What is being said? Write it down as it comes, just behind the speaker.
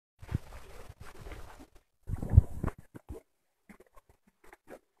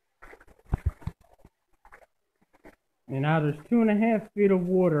And now there's 2.5 feet of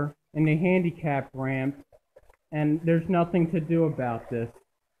water in the handicap ramp, and there's nothing to do about this.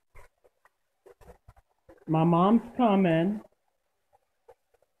 My mom's coming,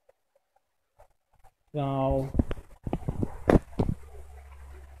 so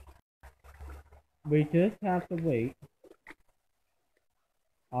we just have to wait.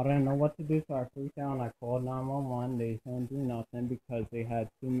 I didn't know what to do, so I freaked out and I called 911. They couldn't do nothing because they had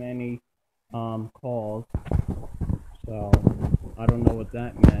too many calls. So I don't know what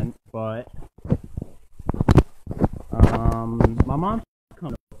that meant, but my mom's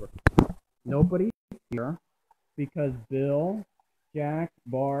coming over. Nobody's here because Bill, Jack,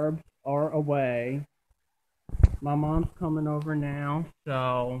 Barb are away. My mom's coming over now,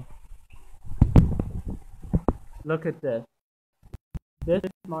 so look at this. This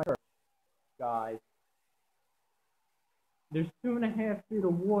is my church, guys. There's 2.5 feet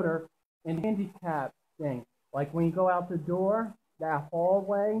of water in the handicap thing. Like when you go out the door, that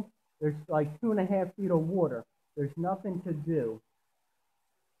hallway, there's like 2.5 feet of water. There's nothing to do.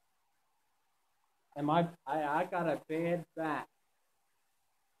 And I got a bad back.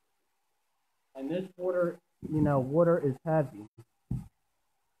 And this water, water is heavy.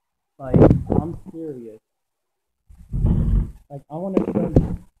 Like, I'm serious. Like, I want to show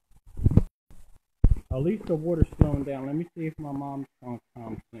you. At least the water's slowing down. Let me see if my mom's going to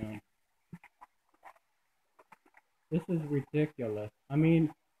come soon. This is ridiculous. I mean,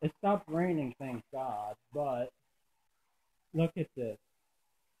 it stopped raining, thank God, but look at this.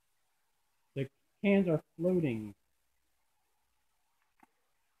 The cans are floating.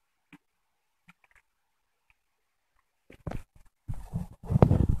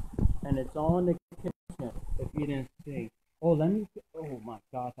 And it's all in the kitchen, if you didn't see. Oh, oh my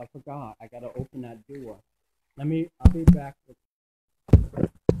gosh, I forgot. I gotta open that door. I'll be back.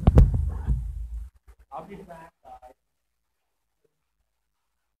 I'll be back, guys.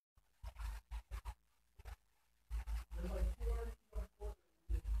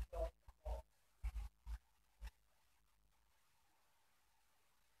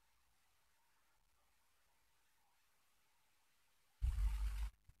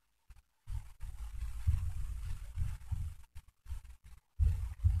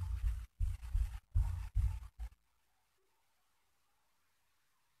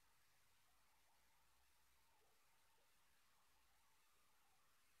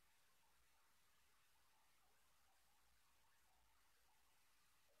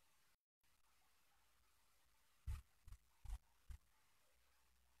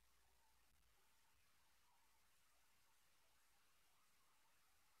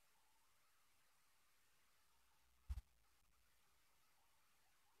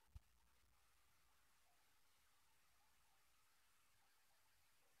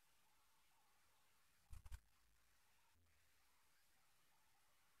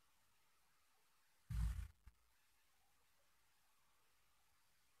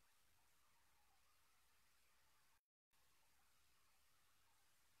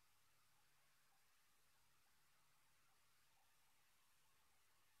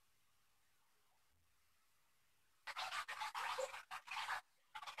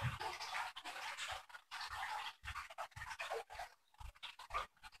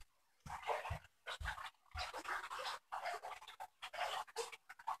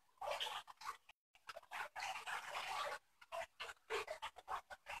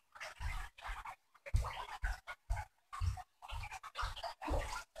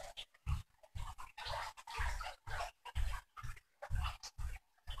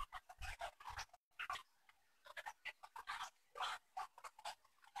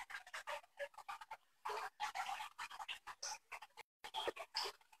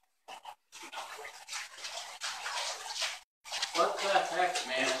 What the heck,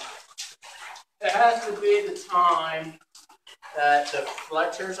 man? It has to be the time that the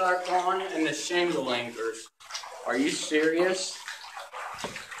Fletchers are gone and the Shinglingers. Are you serious?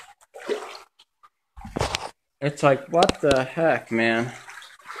 It's like, what the heck, man?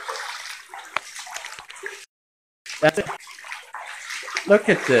 That's it. Look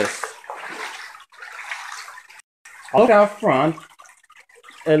at this. Look out front.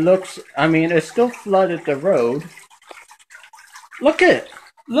 It still flooded the road.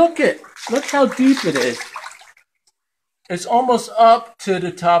 Look how deep it is. It's almost up to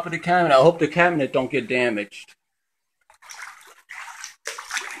the top of the cabinet. I hope the cabinet don't get damaged.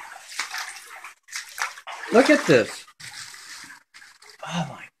 Look at this. Oh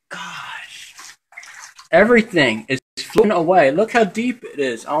my gosh. Everything is floating away. Look how deep it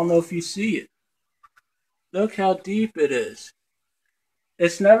is. I don't know if you see it. Look how deep it is.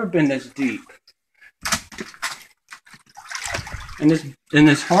 It's never been this deep. And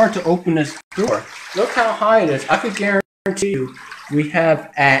it's hard to open this door. Look how high it is. I could guarantee you we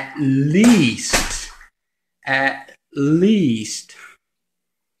have at least, I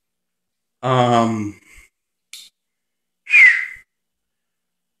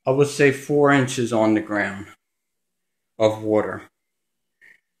would say 4 inches on the ground of water.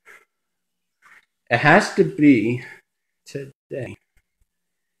 It has to be today.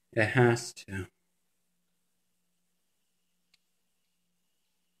 It has to.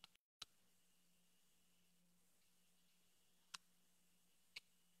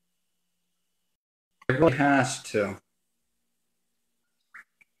 It really has to. Are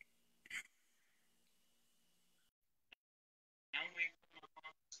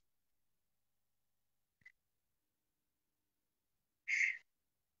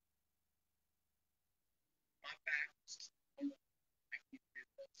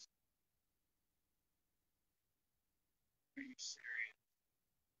you serious?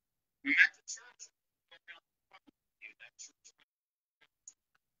 I'm at the church.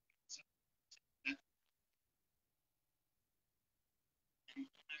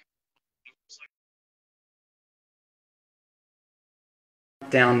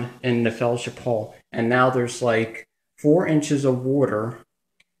 Down in the fellowship hall, and now there's like 4 inches of water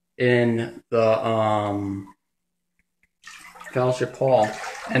in the fellowship hall,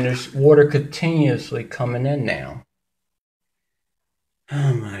 and there's water continuously coming in now.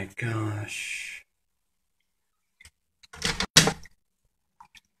 Oh my gosh.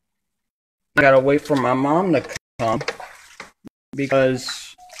 I gotta wait for my mom to come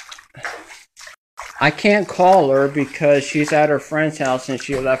because I can't call her because she's at her friend's house and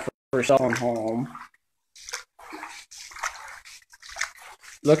she left her cell phone home.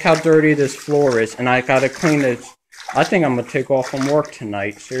 Look how dirty this floor is, and I gotta clean it. I think I'm gonna take off from work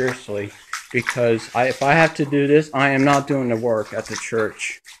tonight, seriously, because if I have to do this, I am not doing the work at the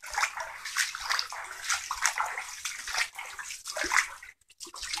church.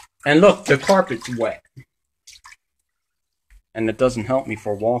 And look, the carpet's wet. And it doesn't help me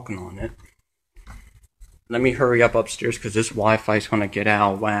for walking on it. Let me hurry up upstairs because this Wi-Fi is going to get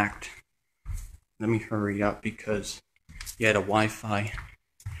out whacked. Let me hurry up because, yeah, the Wi-Fi.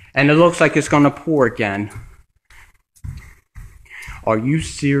 And it looks like it's going to pour again. Are you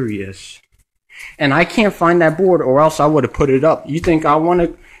serious? And I can't find that board or else I would have put it up. You think I want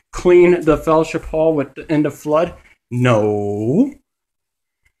to clean the fellowship hall in the flood? No.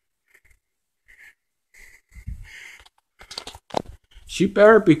 She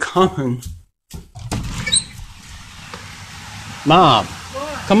better be coming. Mom,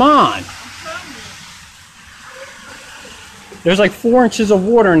 come on. There's like 4 inches of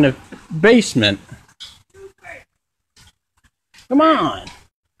water in the basement. Come on.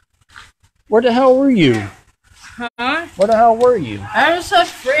 Where the hell were you? Huh? Where the hell were you? I was at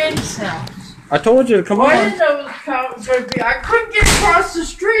friend's house. I told you to come on. I didn't know it was going to be. I couldn't get across the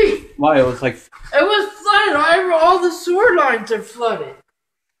street. Why? It was like... It was flooded. All the sewer lines are flooded.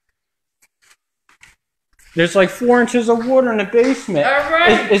 There's like 4 inches of water in the basement. All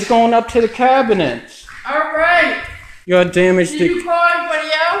right. It's going up to the cabinets. All right. You got damaged. Did you call anybody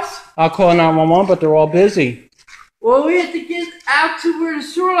else? I'll call 911, but they're all busy. Well, we have to get out to where the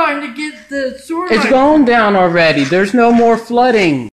sewer line to get the sewer line. It's gone down already. There's no more flooding.